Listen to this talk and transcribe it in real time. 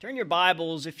Turn your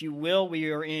Bibles, if you will. We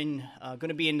are going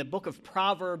to be in the book of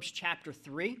Proverbs, chapter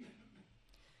 3.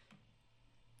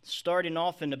 Starting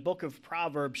off in the book of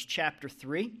Proverbs, chapter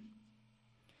 3.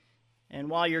 And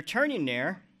while you're turning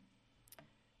there,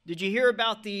 did you hear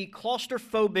about the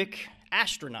claustrophobic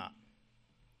astronaut?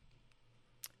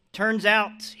 Turns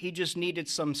out he just needed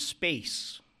some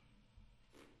space.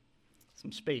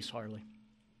 Some space, Harley.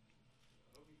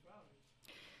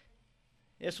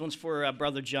 This one's for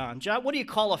Brother John. John, what do you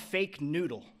call a fake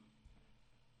noodle?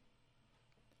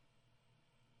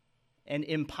 An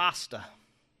impasta.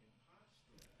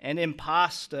 An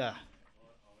impasta.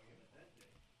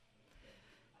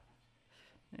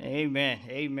 Amen.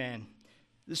 Amen.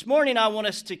 This morning I want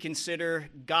us to consider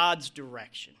God's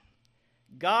direction.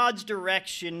 God's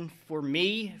direction for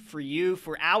me, for you,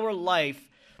 for our life.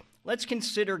 Let's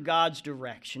consider God's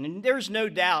direction. And there's no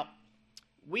doubt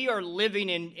we are living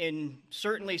in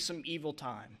certainly some evil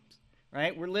times,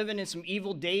 right? We're living in some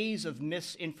evil days of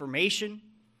misinformation,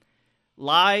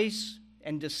 lies,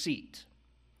 and deceit.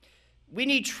 We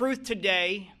need truth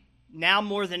today, now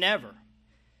more than ever.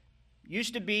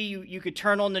 Used to be you could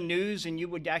turn on the news and you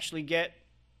would actually get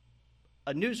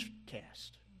a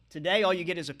newscast. Today, all you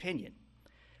get is opinion.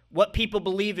 What people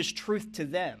believe is truth to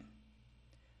them.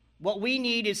 What we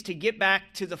need is to get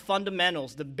back to the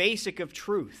fundamentals, the basic of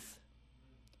truth.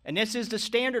 And this is the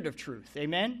standard of truth,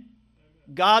 amen?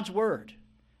 God's word,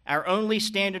 our only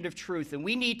standard of truth. And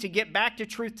we need to get back to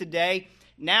truth today,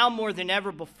 now more than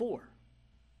ever before.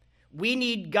 We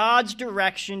need God's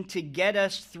direction to get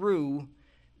us through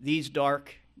these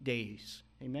dark days,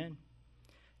 amen?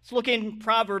 Let's look in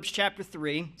Proverbs chapter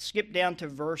 3, skip down to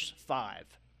verse 5.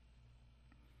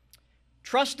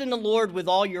 Trust in the Lord with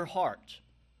all your heart,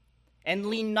 and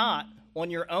lean not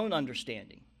on your own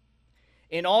understanding.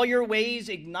 In all your ways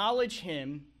acknowledge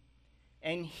him,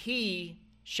 and he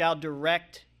shall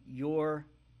direct your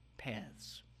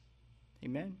paths.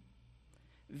 Amen?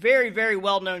 Very, very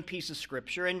well-known piece of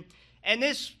Scripture. And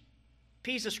this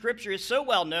piece of Scripture is so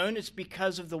well-known, it's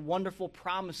because of the wonderful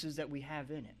promises that we have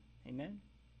in it. Amen?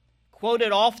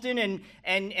 Quoted often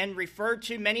and referred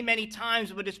to many, many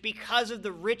times, but it's because of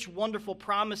the rich, wonderful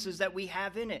promises that we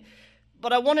have in it.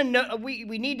 But I want to know, we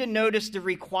need to notice the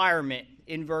requirement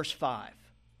in verse 5.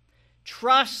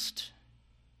 Trust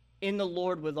in the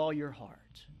Lord with all your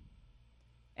heart,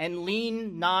 and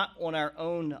lean not on our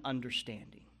own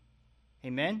understanding.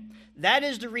 Amen? That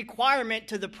is the requirement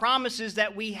to the promises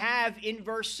that we have in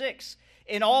verse 6.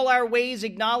 In all our ways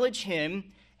acknowledge him,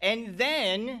 and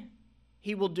then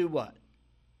he will do what?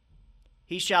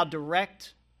 He shall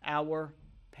direct our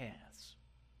paths.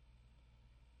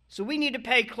 So we need to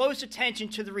pay close attention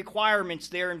to the requirements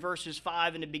there in verses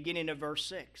 5 and the beginning of verse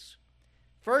 6.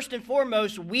 First and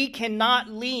foremost, we cannot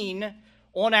lean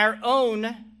on our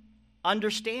own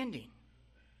understanding.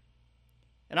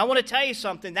 And I want to tell you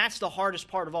something, that's the hardest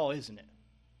part of all, isn't it?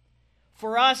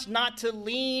 For us not to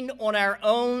lean on our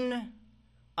own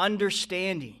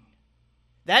understanding.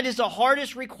 That is the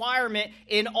hardest requirement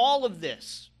in all of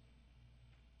this.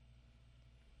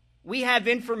 We have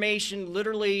information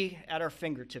literally at our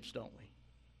fingertips, don't we?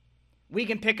 We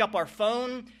can pick up our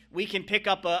phone, we can pick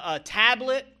up a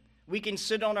tablet, we can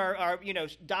sit on our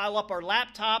dial up our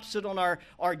laptop, sit on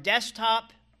our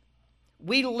desktop.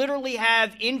 We literally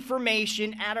have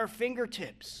information at our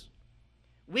fingertips.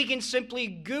 We can simply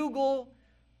Google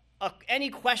any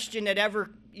question that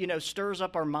ever, stirs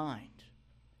up our mind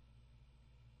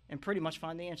and pretty much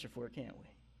find the answer for it, can't we?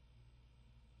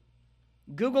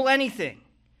 Google anything.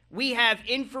 We have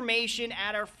information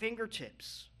at our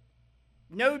fingertips.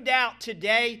 No doubt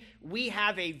today we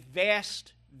have a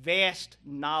vast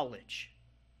knowledge.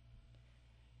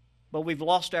 But we've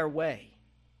lost our way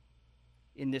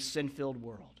in this sin-filled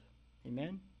world.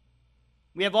 Amen?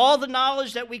 We have all the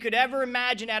knowledge that we could ever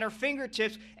imagine at our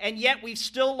fingertips, and yet we've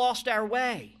still lost our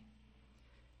way.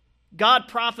 God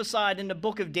prophesied in the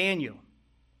book of Daniel,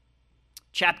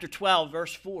 chapter 12,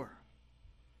 verse 4.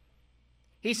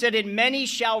 He said, "And many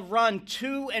shall run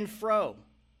to and fro,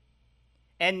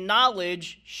 and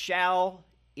knowledge shall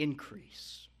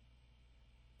increase."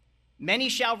 Many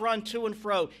shall run to and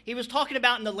fro. He was talking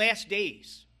about in the last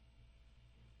days.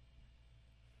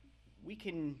 We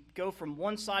can go from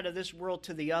one side of this world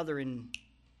to the other in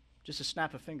just a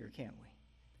snap of a finger, can't we?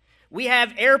 We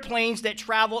have airplanes that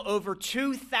travel over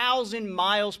 2,000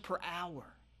 miles per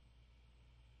hour.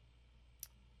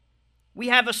 We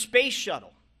have a space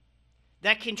shuttle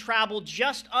that can travel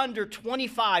just under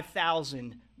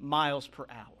 25,000 miles per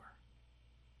hour.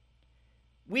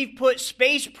 We've put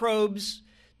space probes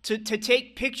to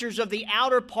take pictures of the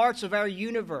outer parts of our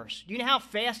universe. Do you know how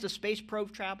fast a space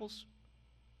probe travels?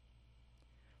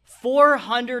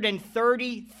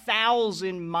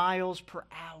 430,000 miles per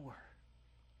hour.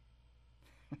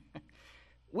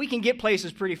 We can get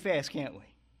places pretty fast, can't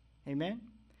we? Amen?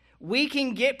 We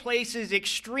can get places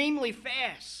extremely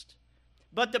fast.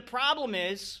 But the problem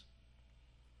is,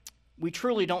 we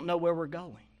truly don't know where we're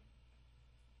going.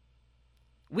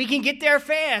 We can get there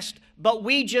fast, but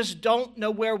we just don't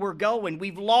know where we're going.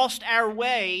 We've lost our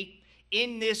way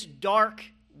in this dark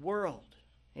world.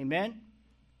 Amen?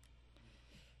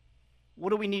 What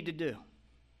do we need to do?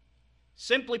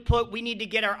 Simply put, we need to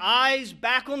get our eyes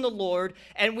back on the Lord,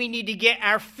 and we need to get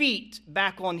our feet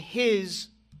back on His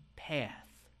path.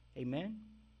 Amen?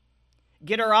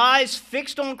 Get our eyes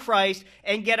fixed on Christ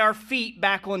and get our feet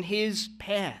back on His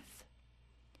path.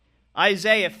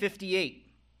 Isaiah 58.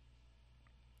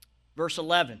 Verse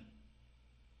 11,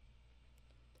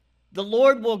 the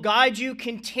Lord will guide you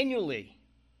continually,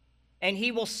 and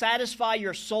He will satisfy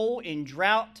your soul in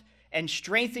drought and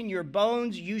strengthen your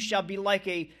bones. You shall be like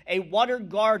a watered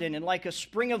garden and like a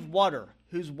spring of water,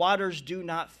 whose waters do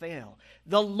not fail.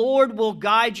 The Lord will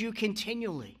guide you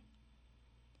continually.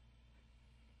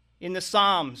 In the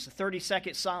Psalms, the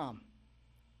 32nd Psalm,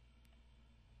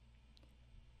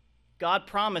 God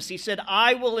promised, He said,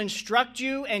 I will instruct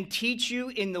you and teach you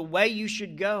in the way you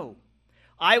should go.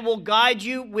 I will guide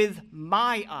you with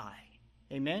my eye.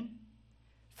 Amen?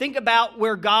 Think about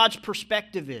where God's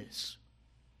perspective is.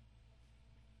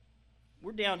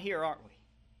 We're down here, aren't we?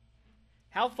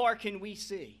 How far can we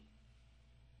see?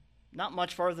 Not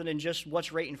much farther than just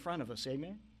what's right in front of us.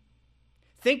 Amen?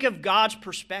 Think of God's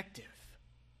perspective.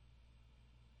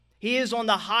 He is on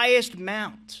the highest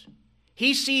mount.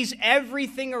 He sees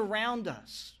everything around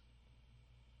us.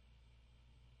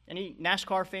 Any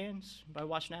NASCAR fans? Anybody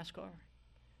watch NASCAR?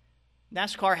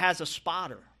 NASCAR has a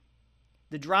spotter.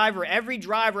 Every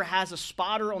driver has a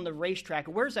spotter on the racetrack.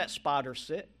 Where's that spotter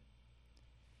sit?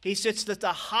 He sits at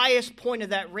the highest point of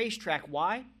that racetrack.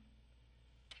 Why?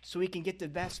 So he can get the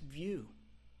best view.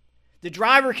 The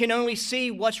driver can only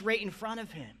see what's right in front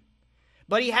of him.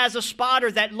 But he has a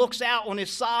spotter that looks out on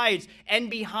his sides and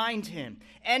behind him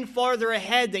and farther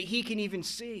ahead that he can even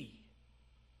see.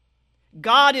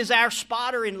 God is our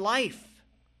spotter in life.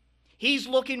 He's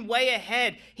looking way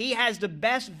ahead. He has the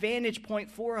best vantage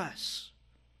point for us.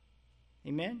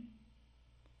 Amen?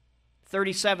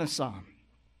 37th Psalm,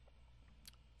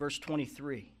 verse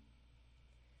 23.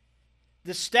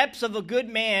 The steps of a good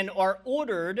man are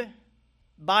ordered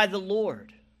by the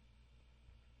Lord,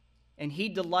 and He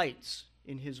delights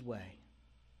in His way.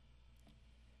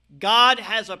 God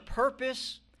has a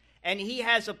purpose, and He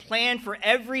has a plan for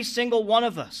every single one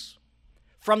of us,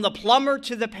 from the plumber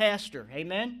to the pastor.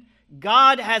 Amen?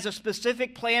 God has a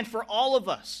specific plan for all of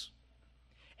us.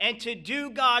 And to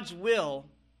do God's will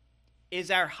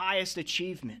is our highest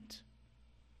achievement.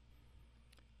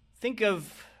 Think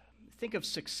of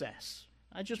success.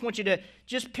 I just want you to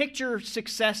just picture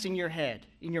success in your head,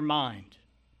 in your mind.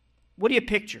 What do you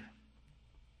picture?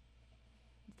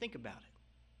 Think about it.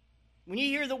 When you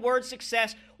hear the word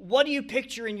success, what do you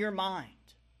picture in your mind?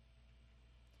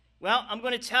 Well, I'm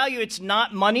going to tell you, it's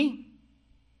not money.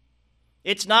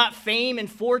 It's not fame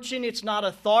and fortune. It's not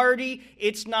authority.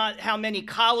 It's not how many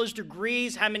college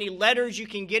degrees, how many letters you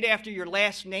can get after your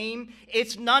last name.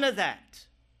 It's none of that.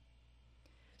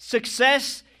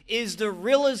 Success is the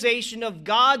realization of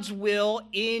God's will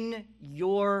in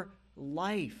your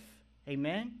life.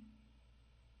 Amen?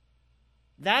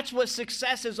 That's what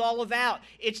success is all about.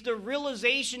 It's the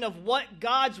realization of what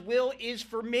God's will is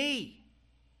for me.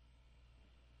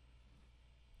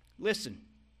 Listen,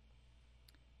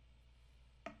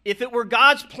 if it were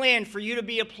God's plan for you to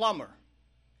be a plumber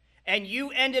and you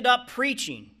ended up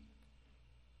preaching,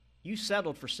 you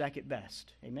settled for second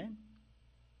best. Amen?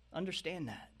 Understand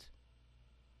that.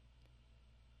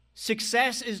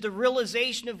 Success is the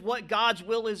realization of what God's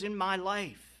will is in my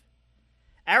life.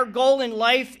 Our goal in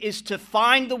life is to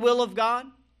find the will of God.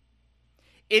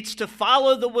 It's to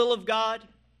follow the will of God.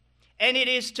 And it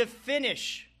is to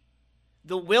finish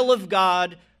the will of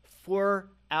God for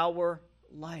our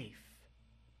life.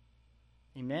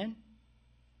 Amen?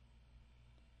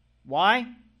 Why?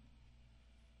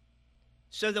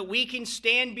 So that we can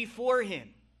stand before Him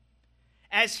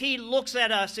as He looks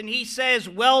at us and He says,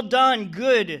 well done,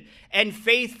 good and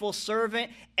faithful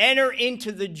servant. Enter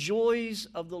into the joys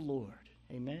of the Lord.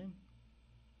 Amen?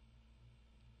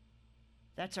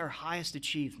 That's our highest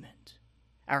achievement,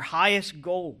 our highest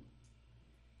goal.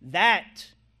 That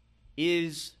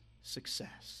is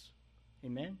success.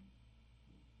 Amen?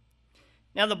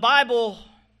 Now, the Bible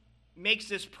makes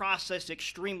this process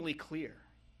extremely clear.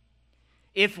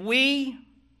 If we,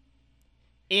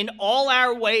 in all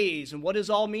our ways, and what does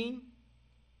all mean?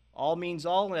 All means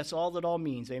all, and that's all that all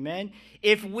means. Amen?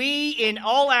 If we in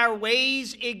all our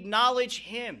ways acknowledge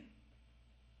him,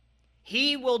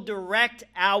 he will direct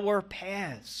our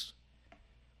paths.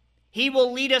 He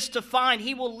will lead us to find,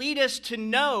 he will lead us to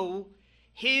know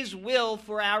his will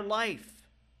for our life.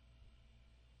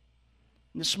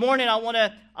 And this morning I want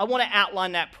to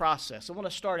outline that process. I want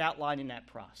to start outlining that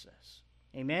process.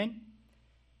 Amen?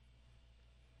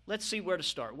 Let's see where to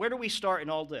start. Where do we start in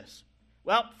all this?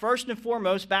 Well, first and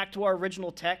foremost, back to our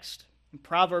original text in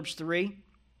Proverbs 3.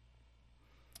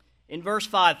 In verse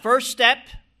 5, first step,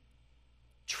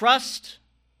 trust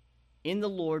in the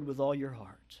Lord with all your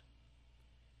heart.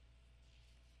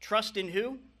 Trust in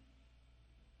who?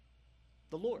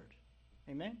 The Lord.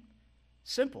 Amen?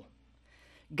 Simple.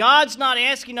 God's not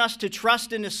asking us to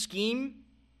trust in a scheme.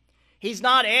 He's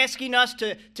not asking us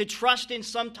to trust in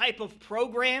some type of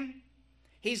program.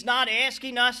 He's not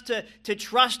asking us to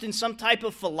trust in some type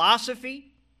of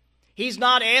philosophy. He's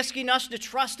not asking us to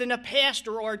trust in a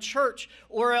pastor or a church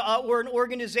or an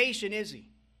organization, is he?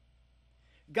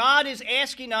 God is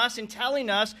asking us and telling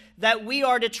us that we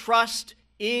are to trust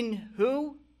in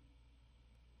who?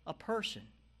 A person,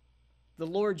 the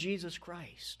Lord Jesus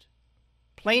Christ.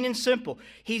 Plain and simple.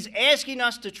 He's asking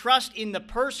us to trust in the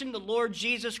person, the Lord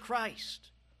Jesus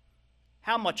Christ.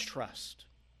 How much trust?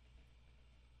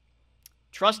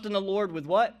 Trust in the Lord with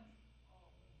what?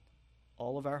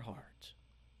 All of our heart.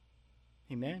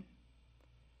 Amen?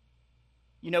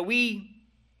 You know, we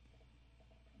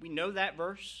know that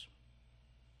verse.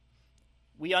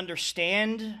 We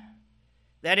understand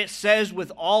that it says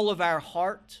with all of our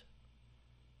heart.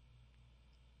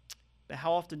 But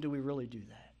how often do we really do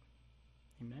that?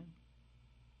 Amen?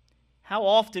 How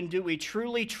often do we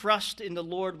truly trust in the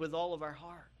Lord with all of our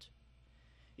heart?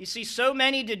 You see, so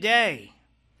many today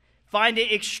find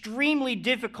it extremely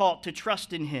difficult to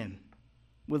trust in him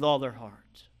with all their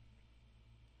heart.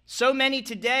 So many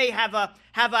today have a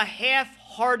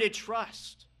half-hearted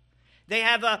trust. They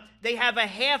have a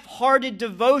half-hearted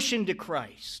devotion to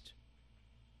Christ.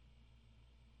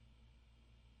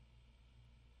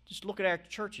 Just look at our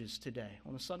churches today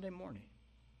on a Sunday morning.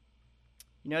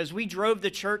 You know, as we drove to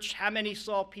church, how many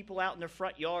saw people out in their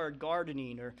front yard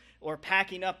gardening or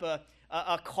packing up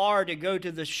a car to go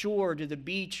to the shore, to the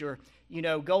beach, or, you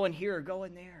know, going here or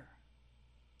going there?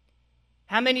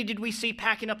 How many did we see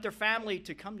packing up their family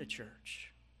to come to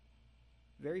church?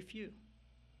 Very few.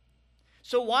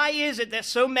 So why is it that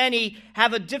so many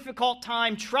have a difficult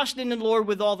time trusting in the Lord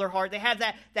with all their heart? They have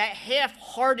that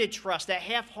half-hearted trust, that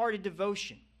half-hearted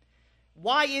devotion.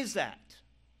 Why is that?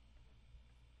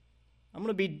 I'm going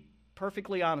to be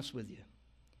perfectly honest with you.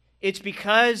 It's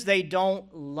because they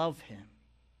don't love him.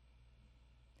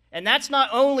 And that's not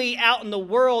only out in the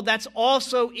world, that's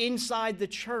also inside the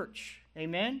church.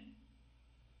 Amen?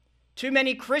 Too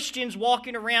many Christians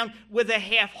walking around with a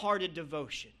half-hearted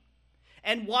devotion.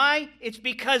 And why? It's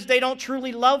because they don't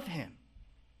truly love him.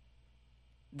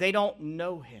 They don't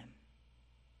know him.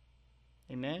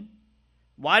 Amen?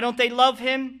 Why don't they love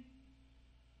him?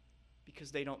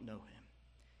 Because they don't know him.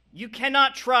 You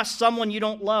cannot trust someone you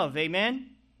don't love.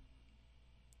 Amen?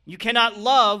 You cannot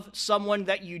love someone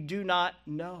that you do not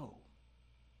know.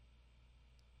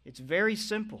 It's very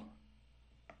simple.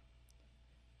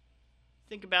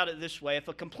 Think about it this way. If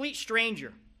a complete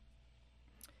stranger,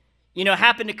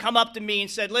 happened to come up to me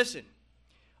and said, listen,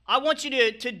 I want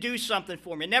you to do something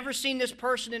for me. Never seen this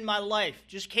person in my life.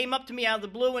 Just came up to me out of the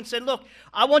blue and said, look,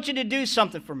 I want you to do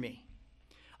something for me.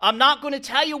 I'm not going to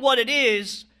tell you what it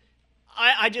is.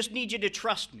 I just need you to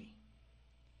trust me.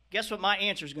 Guess what my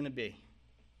answer is going to be?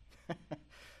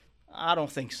 I don't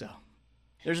think so.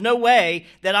 There's no way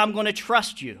that I'm going to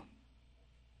trust you.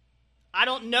 I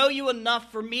don't know you enough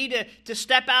for me to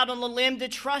step out on the limb to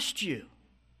trust you.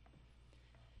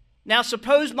 Now,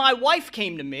 suppose my wife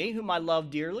came to me, whom I love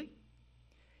dearly.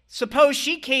 Suppose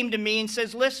she came to me and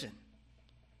says, listen,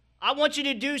 I want you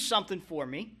to do something for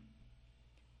me.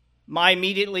 My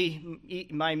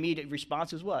immediate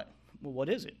response is what? Well, what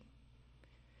is it?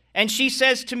 And she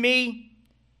says to me,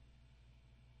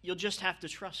 you'll just have to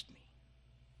trust me.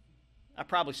 I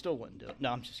probably still wouldn't do it.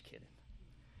 No, I'm just kidding.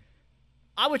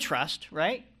 I would trust,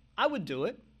 right? I would do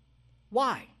it.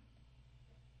 Why?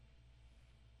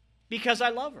 Because I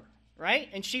love her, right?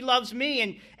 And she loves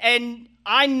me, and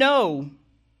I know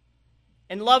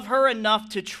and love her enough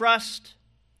to trust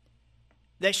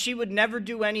that she would never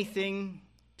do anything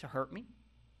to hurt me.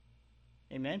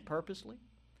 Amen, purposely.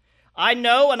 I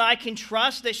know and I can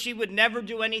trust that she would never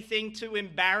do anything to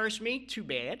embarrass me. Too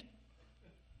bad.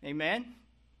 Amen.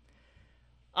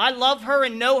 I love her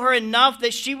and know her enough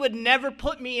that she would never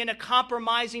put me in a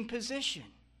compromising position.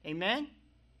 Amen.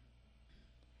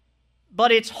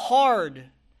 But it's hard.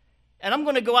 And I'm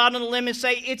going to go out on a limb and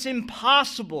say it's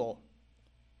impossible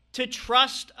to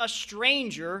trust a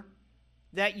stranger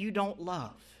that you don't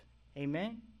love.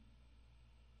 Amen?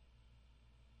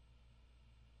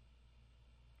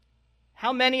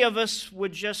 How many of us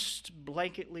would just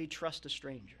blanketly trust a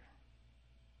stranger?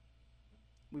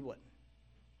 We wouldn't.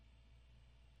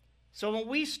 So when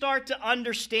we start to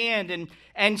understand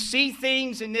and see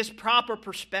things in this proper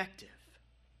perspective,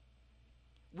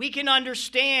 we can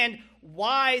understand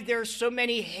why there's so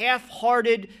many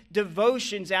half-hearted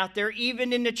devotions out there,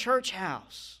 even in the church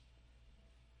house.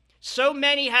 So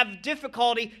many have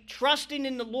difficulty trusting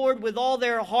in the Lord with all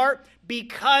their heart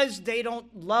because they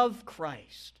don't love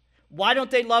Christ. Why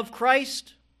don't they love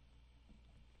Christ?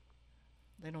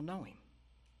 They don't know Him.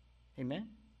 Amen?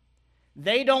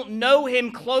 They don't know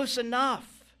Him close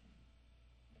enough.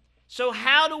 So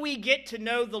how do we get to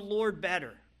know the Lord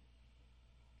better?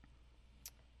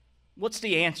 What's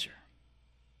the answer?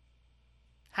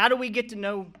 How do we get to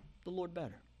know the Lord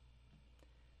better?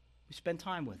 We spend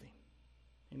time with Him.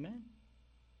 Amen?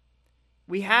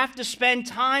 We have to spend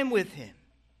time with Him.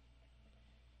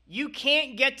 You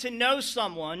can't get to know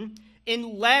someone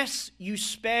unless you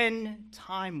spend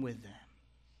time with them.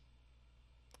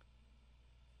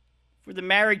 For the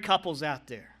married couples out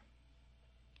there,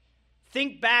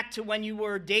 think back to when you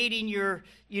were dating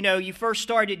you first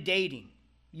started dating,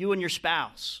 you and your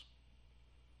spouse.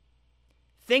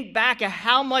 Think back at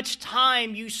how much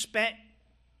time you spent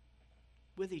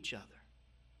with each other.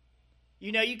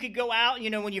 You could go out,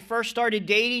 when you first started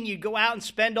dating, you'd go out and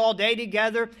spend all day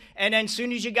together, and then as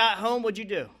soon as you got home, what'd you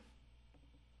do?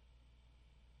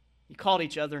 You called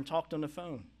each other and talked on the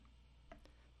phone.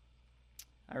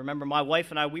 I remember my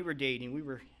wife and I, we were dating. We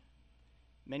were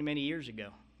many, many years ago.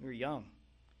 We were young.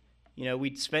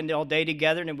 We'd spend all day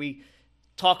together, and then we'd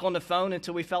talk on the phone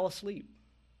until we fell asleep.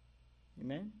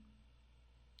 Amen?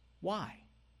 Why?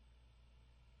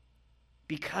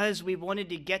 Because we wanted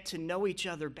to get to know each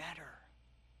other better.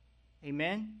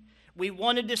 Amen? We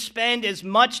wanted to spend as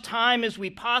much time as we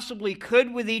possibly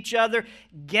could with each other,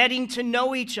 getting to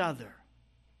know each other.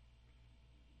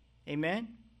 Amen?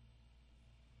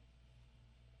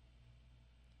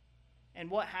 And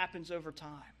what happens over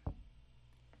time?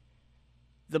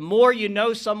 The more you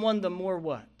know someone, the more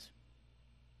what?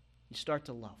 You start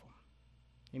to love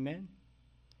them. Amen?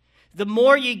 The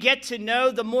more you get to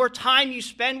know, the more time you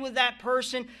spend with that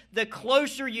person, the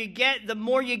closer you get, the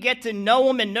more you get to know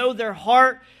them and know their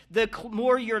heart, the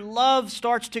more your love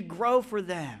starts to grow for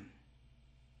them.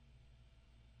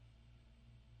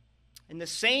 And the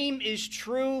same is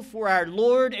true for our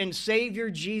Lord and Savior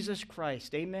Jesus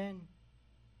Christ. Amen?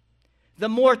 The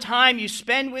more time you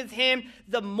spend with Him,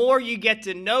 the more you get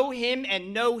to know Him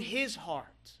and know His heart.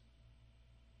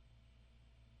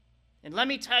 And let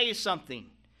me tell you something.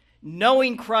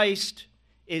 Knowing Christ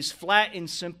is flat and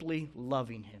simply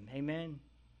loving Him. Amen?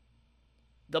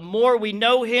 The more we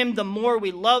know Him, the more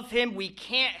we love Him. We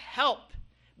can't help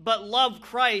but love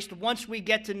Christ once we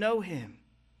get to know Him.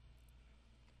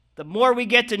 The more we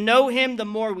get to know Him, the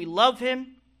more we love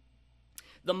Him.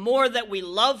 The more that we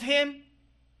love Him,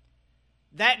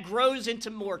 that grows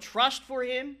into more trust for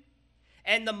Him.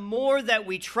 And the more that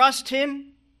we trust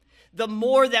Him, the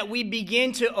more that we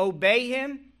begin to obey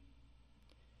Him.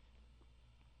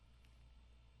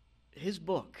 His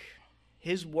book,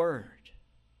 His Word,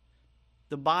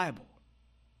 the Bible,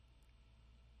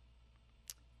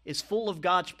 is full of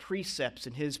God's precepts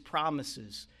and His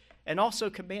promises and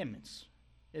also commandments,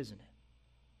 isn't it?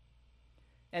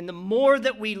 And the more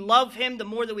that we love Him, the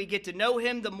more that we get to know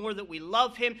Him, the more that we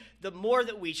love Him, the more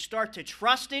that we start to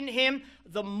trust in Him,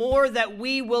 the more that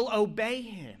we will obey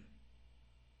Him.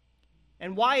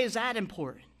 And why is that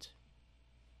important?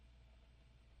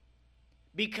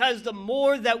 Because the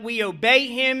more that we obey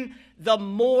Him, the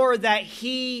more that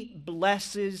He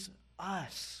blesses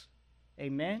us.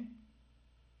 Amen?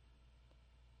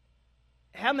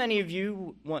 How many of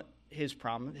you want His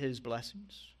promise, His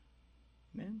blessings?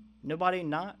 Amen? Nobody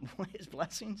not want His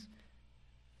blessings?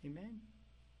 Amen?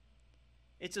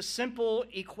 It's a simple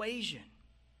equation.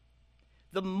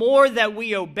 The more that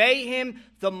we obey Him,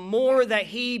 the more that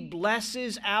He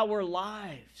blesses our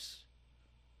lives.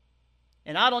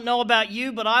 And I don't know about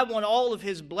you, but I want all of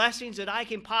His blessings that I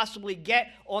can possibly get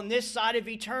on this side of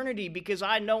eternity, because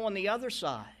I know on the other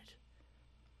side,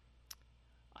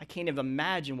 I can't even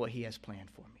imagine what He has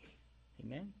planned for me.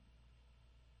 Amen?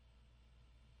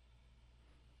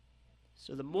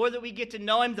 So the more that we get to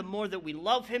know Him, the more that we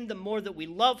love Him, the more that we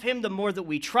love Him, the more that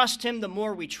we trust Him, the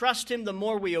more we trust Him, the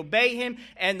more we obey Him,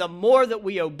 and the more that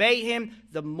we obey Him,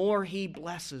 the more He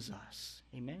blesses us.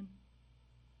 Amen?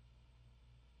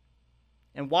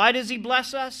 And why does he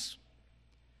bless us?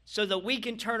 So that we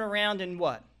can turn around and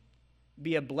what?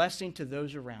 Be a blessing to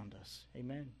those around us.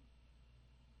 Amen.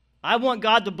 I want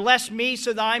God to bless me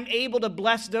so that I'm able to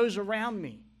bless those around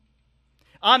me.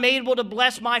 I'm able to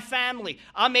bless my family.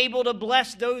 I'm able to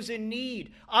bless those in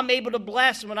need. I'm able to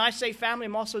bless, and when I say family,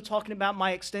 I'm also talking about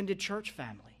my extended church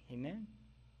family. Amen.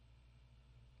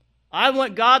 I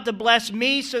want God to bless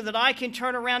me so that I can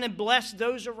turn around and bless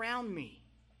those around me.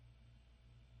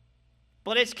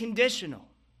 But it's conditional.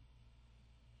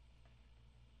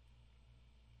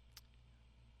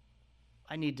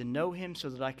 I need to know him so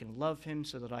that I can love him,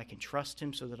 so that I can trust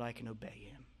him, so that I can obey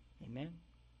him. Amen?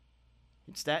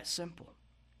 It's that simple.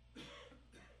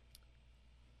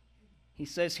 He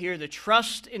says here to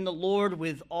trust in the Lord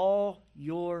with all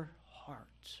your heart.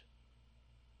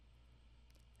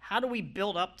 How do we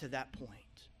build up to that point?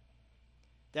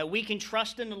 That we can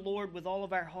trust in the Lord with all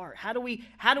of our heart. How do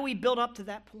we build up to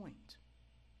that point?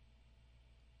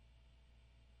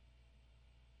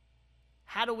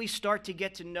 How do we start to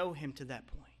get to know him to that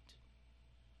point?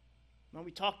 Well,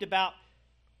 we talked about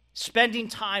spending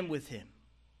time with him.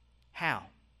 How?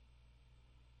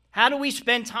 How do we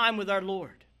spend time with our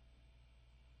Lord?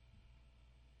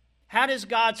 How does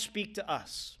God speak to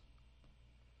us?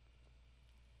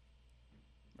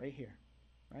 Right here,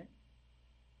 right?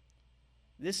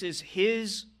 This is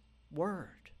his word.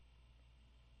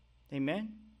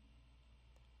 Amen?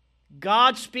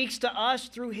 God speaks to us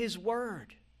through his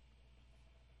word.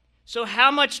 So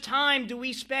how much time do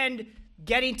we spend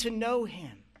getting to know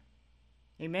him?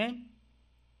 Amen?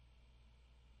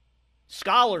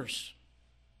 Scholars,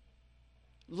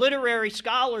 literary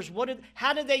scholars,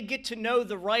 how do they get to know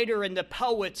the writer and the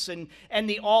poets and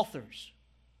the authors?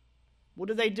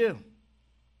 What do?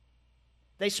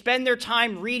 They spend their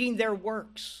time reading their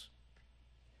works,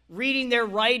 reading their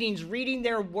writings, reading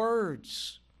their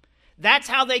words. That's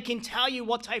how they can tell you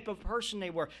what type of person they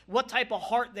were, what type of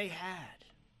heart they had.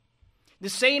 The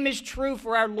same is true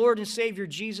for our Lord and Savior,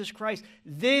 Jesus Christ.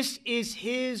 This is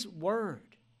his word.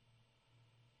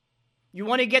 You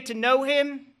want to get to know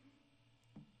him?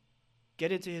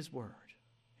 Get into his word.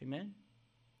 Amen?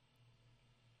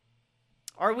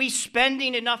 Are we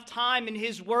spending enough time in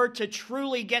his word to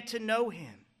truly get to know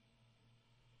him?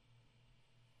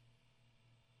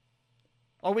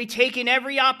 Are we taking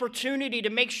every opportunity to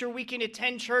make sure we can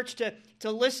attend church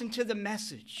to listen to the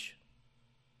message?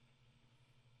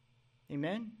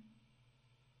 Amen?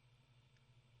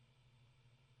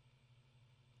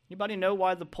 Anybody know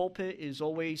why the pulpit is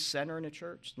always center in a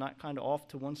church, not kind of off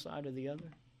to one side or the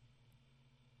other?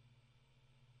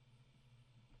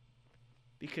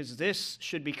 Because this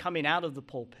should be coming out of the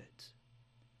pulpit.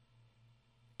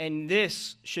 And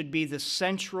this should be the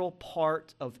central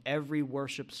part of every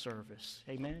worship service.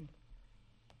 Amen?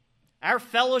 Our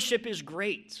fellowship is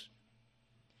great.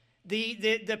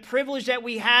 The privilege that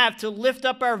we have to lift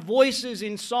up our voices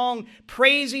in song,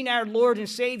 praising our Lord and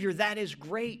Savior, that is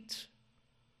great.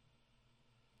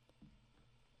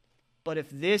 But if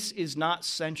this is not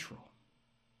central,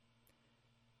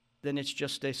 then it's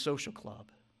just a social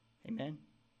club. Amen?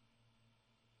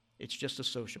 It's just a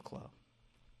social club.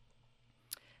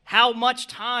 How much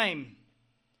time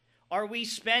are we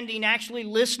spending actually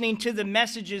listening to the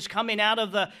messages coming out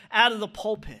of the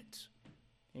pulpit?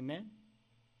 Amen?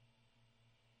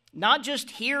 Not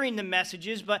just hearing the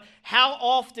messages, but how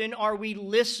often are we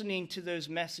listening to those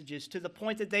messages to the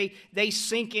point that they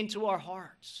sink into our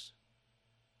hearts?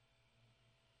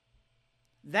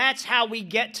 That's how we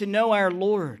get to know our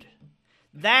Lord.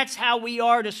 That's how we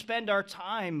are to spend our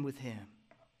time with him.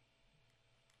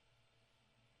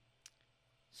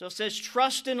 So it says,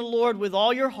 trust in the Lord with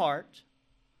all your heart.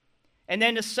 And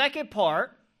then the second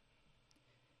part,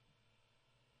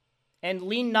 and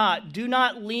lean not. Do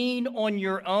not lean on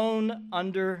your own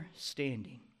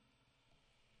understanding.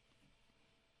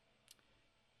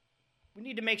 We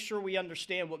need to make sure we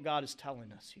understand what God is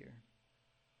telling us here.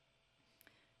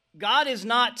 God is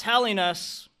not telling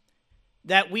us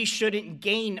that we shouldn't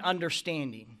gain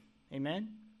understanding. Amen?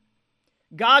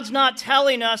 God's not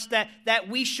telling us that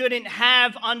we shouldn't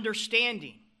have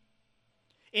understanding.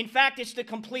 In fact, it's the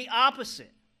complete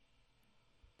opposite.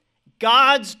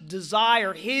 God's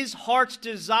desire, his heart's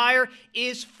desire,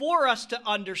 is for us to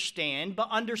understand, but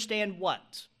understand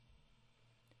what?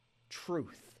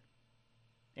 Truth.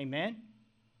 Amen?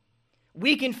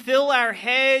 We can fill our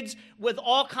heads with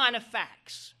all kind of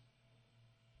facts.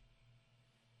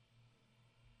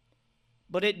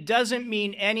 But it doesn't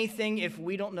mean anything if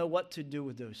we don't know what to do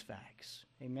with those facts.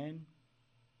 Amen?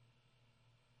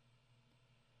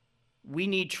 We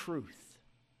need truth.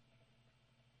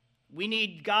 We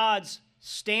need God's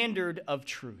standard of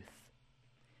truth.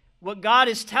 What God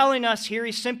is telling us here,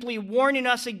 He's simply warning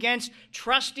us against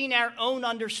trusting our own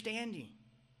understanding.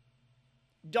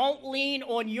 Don't lean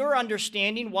on your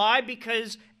understanding. Why?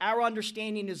 Because our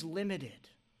understanding is limited.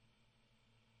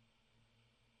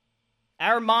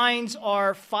 Our minds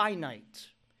are finite.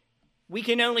 We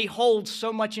can only hold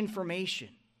so much information.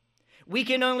 We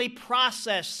can only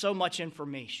process so much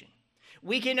information.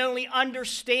 We can only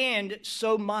understand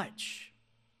so much.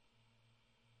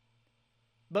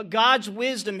 But God's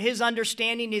wisdom, His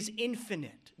understanding is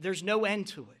infinite. There's no end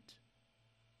to it.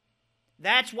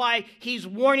 That's why He's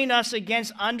warning us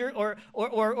against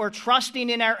trusting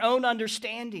in our own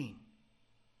understanding.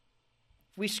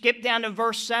 If we skip down to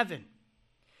verse 7,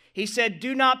 He said,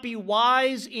 "Do not be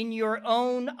wise in your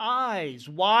own eyes."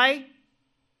 Why?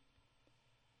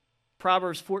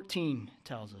 Proverbs 14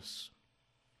 tells us.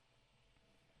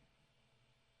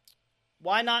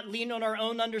 Why not lean on our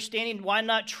own understanding? Why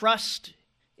not trust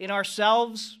in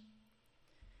ourselves?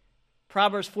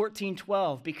 Proverbs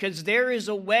 14:12, because there is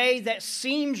a way that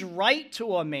seems right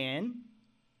to a man,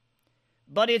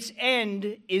 but its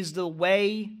end is the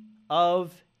way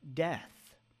of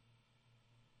death.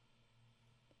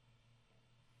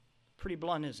 Pretty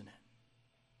blunt, isn't it?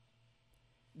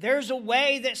 There's a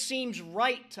way that seems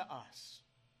right to us.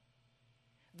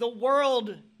 The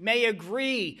world may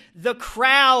agree. The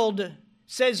crowd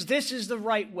says this is the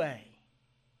right way.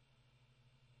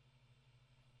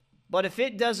 But if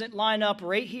it doesn't line up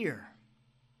right here,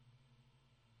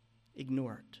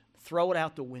 ignore it. Throw it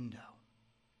out the window.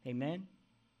 Amen?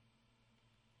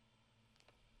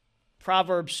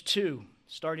 Proverbs 2,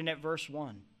 starting at verse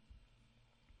 1.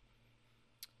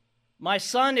 My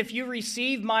son, if you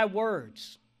receive my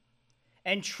words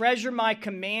and treasure my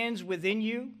commands within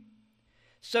you,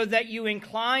 so that you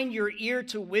incline your ear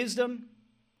to wisdom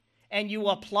and you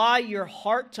apply your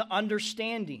heart to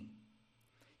understanding.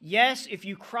 Yes, if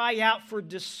you cry out for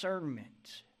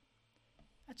discernment.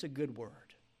 That's a good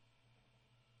word.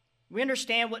 We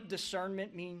understand what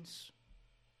discernment means.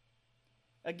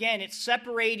 Again, it's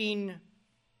separating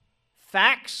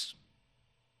facts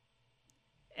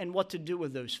and what to do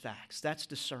with those facts. That's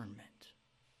discernment.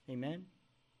 Amen?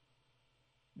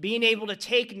 Being able to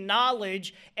take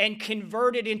knowledge and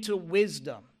convert it into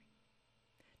wisdom.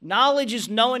 Knowledge is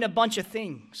knowing a bunch of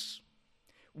things.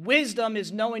 Wisdom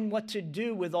is knowing what to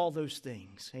do with all those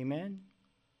things. Amen?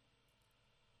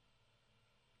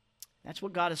 That's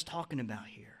what God is talking about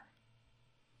here.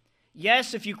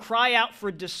 Yes, if you cry out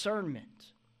for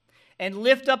discernment and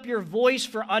lift up your voice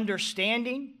for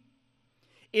understanding,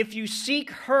 if you seek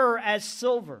her as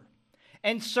silver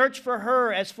and search for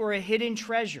her as for a hidden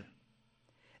treasure,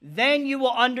 then you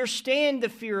will understand the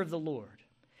fear of the Lord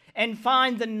and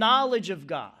find the knowledge of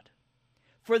God.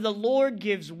 For the Lord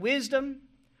gives wisdom.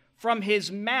 From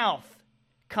his mouth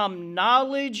come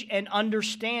knowledge and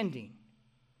understanding.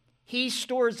 He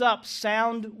stores up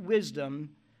sound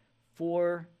wisdom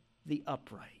for the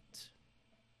upright.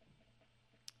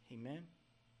 Amen.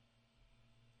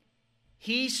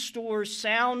 He stores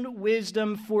sound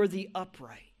wisdom for the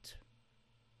upright.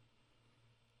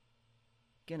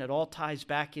 Again, it all ties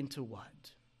back into what?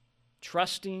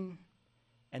 Trusting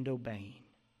and obeying.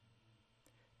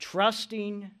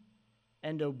 Trusting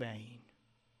and obeying.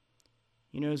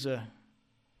 You know, as a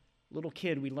little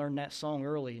kid, we learned that song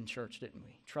early in church, didn't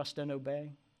we? Trust and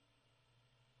obey.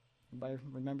 Anybody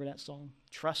remember that song?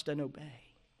 Trust and obey.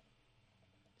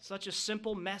 Such a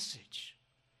simple message.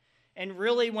 And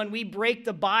really, when we break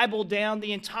the Bible down,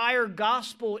 the entire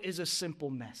gospel is a simple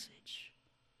message.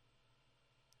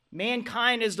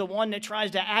 Mankind is the one that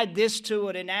tries to add this to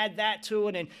it and add that to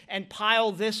it and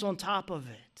pile this on top of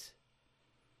it.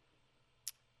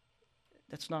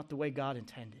 That's not the way God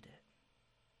intended it.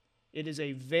 It is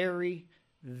a very,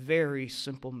 very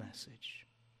simple message.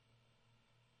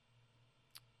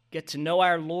 Get to know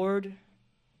our Lord.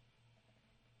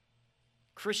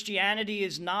 Christianity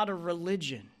is not a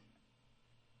religion.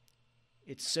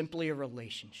 It's simply a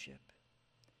relationship.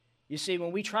 You see,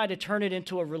 when we try to turn it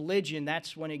into a religion,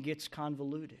 that's when it gets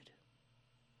convoluted.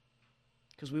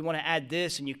 Because we want to add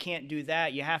this, and you can't do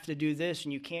that. You have to do this,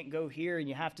 and you can't go here, and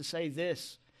you have to say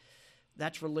this.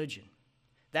 That's religion.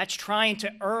 That's trying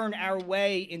to earn our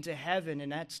way into heaven,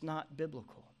 and that's not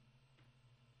biblical.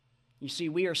 You see,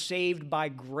 we are saved by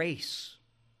grace.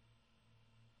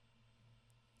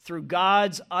 Through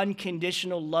God's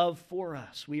unconditional love for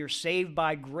us. We are saved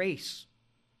by grace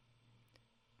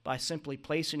by simply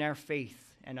placing our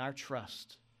faith and our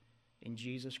trust in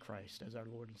Jesus Christ as our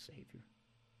Lord and Savior.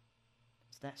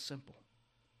 It's that simple.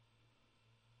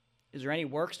 Is there any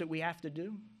works that we have to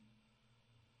do?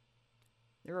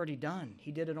 They're already done.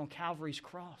 He did it on Calvary's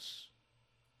cross.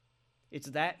 It's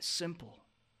that simple.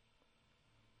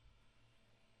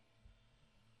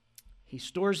 He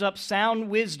stores up sound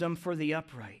wisdom for the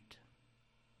upright.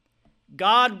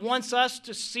 God wants us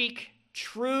to seek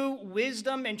true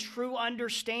wisdom and true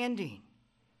understanding.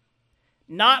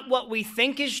 Not what we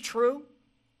think is true,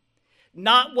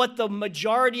 not what the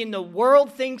majority in the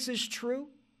world thinks is true,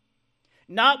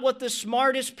 not what the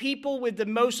smartest people with the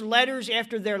most letters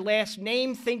after their last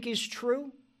name think is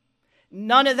true.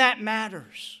 None of that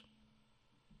matters.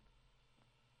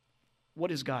 What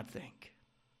does God think?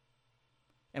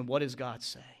 And what does God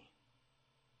say?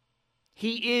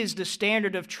 He is the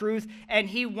standard of truth, and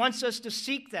He wants us to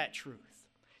seek that truth,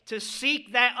 to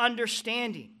seek that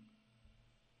understanding.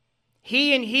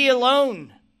 He and He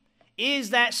alone is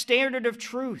that standard of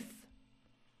truth.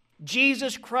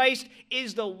 Jesus Christ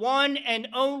is the one and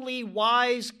only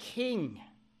wise King.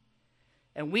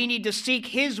 And we need to seek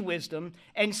His wisdom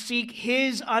and seek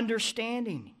His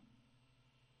understanding.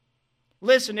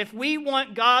 Listen, if we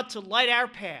want God to light our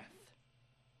path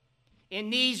in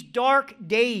these dark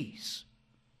days,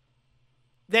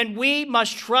 then we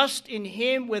must trust in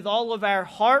Him with all of our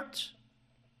heart.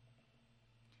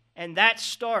 And that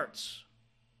starts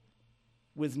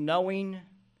with knowing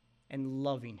and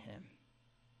loving Him.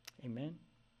 Amen.